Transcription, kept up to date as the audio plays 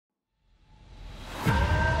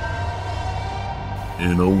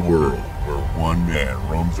In a world where one man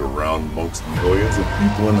roams around amongst millions of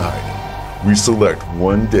people in hiding, we select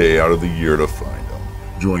one day out of the year to find them.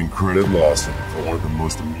 Join Credit Lawson for one of the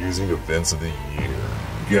most amusing events of the year.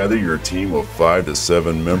 Gather your team of 5 to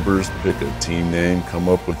 7 members, pick a team name, come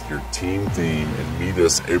up with your team theme, and meet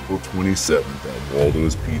us April 27th at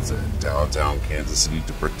Waldo's Pizza in downtown Kansas City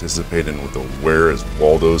to participate in what the Where is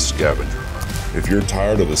Waldo Scavenger Hunt. If you're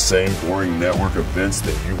tired of the same boring network events,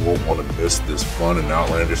 then you won't want to miss this fun and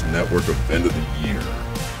outlandish network event of the year.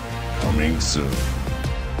 Coming soon.